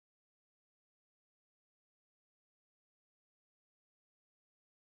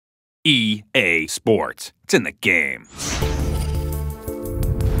EA Sports. It's in the game.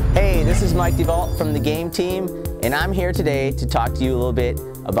 Hey, this is Mike DeVault from the Game Team, and I'm here today to talk to you a little bit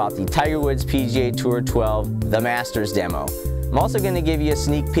about the Tiger Woods PGA Tour 12, the Masters demo. I'm also going to give you a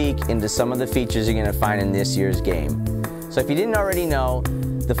sneak peek into some of the features you're going to find in this year's game. So if you didn't already know,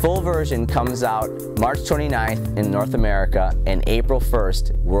 the full version comes out March 29th in North America and April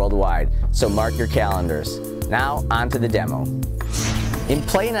 1st worldwide, so mark your calendars. Now, on to the demo. In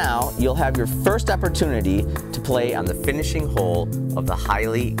Play Now, you'll have your first opportunity to play on the finishing hole of the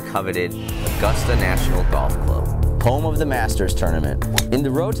highly coveted Augusta National Golf Club, home of the Masters tournament. In the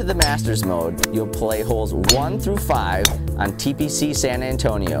Road to the Masters mode, you'll play holes 1 through 5 on TPC San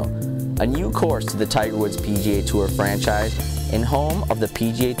Antonio, a new course to the Tiger Woods PGA Tour franchise and home of the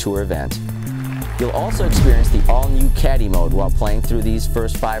PGA Tour event. You'll also experience the all-new Caddy mode while playing through these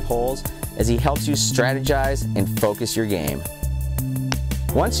first 5 holes as he helps you strategize and focus your game.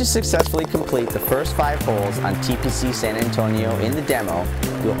 Once you successfully complete the first 5 holes on TPC San Antonio in the demo,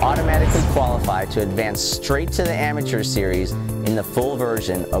 you'll automatically qualify to advance straight to the Amateur Series in the full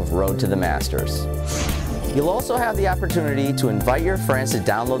version of Road to the Masters. You'll also have the opportunity to invite your friends to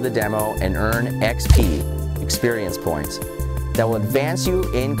download the demo and earn XP, experience points, that will advance you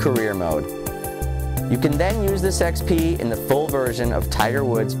in career mode. You can then use this XP in the full version of Tiger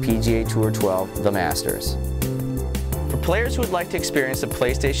Woods PGA Tour 12, the Masters. For players who would like to experience the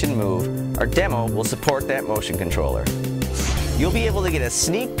PlayStation Move, our demo will support that motion controller. You'll be able to get a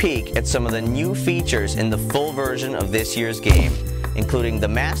sneak peek at some of the new features in the full version of this year's game, including the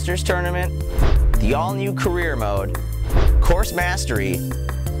Masters Tournament, the all-new Career Mode, Course Mastery,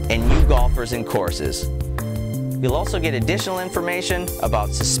 and new golfers and courses. You'll also get additional information about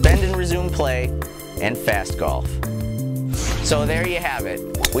suspend and resume play and fast golf. So there you have it.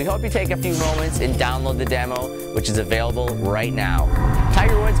 We hope you take a few moments and download the demo, which is available right now.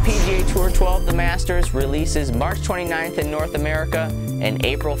 Tiger Woods PGA Tour 12, the Masters, releases March 29th in North America and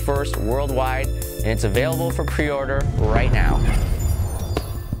April 1st worldwide, and it's available for pre-order right now.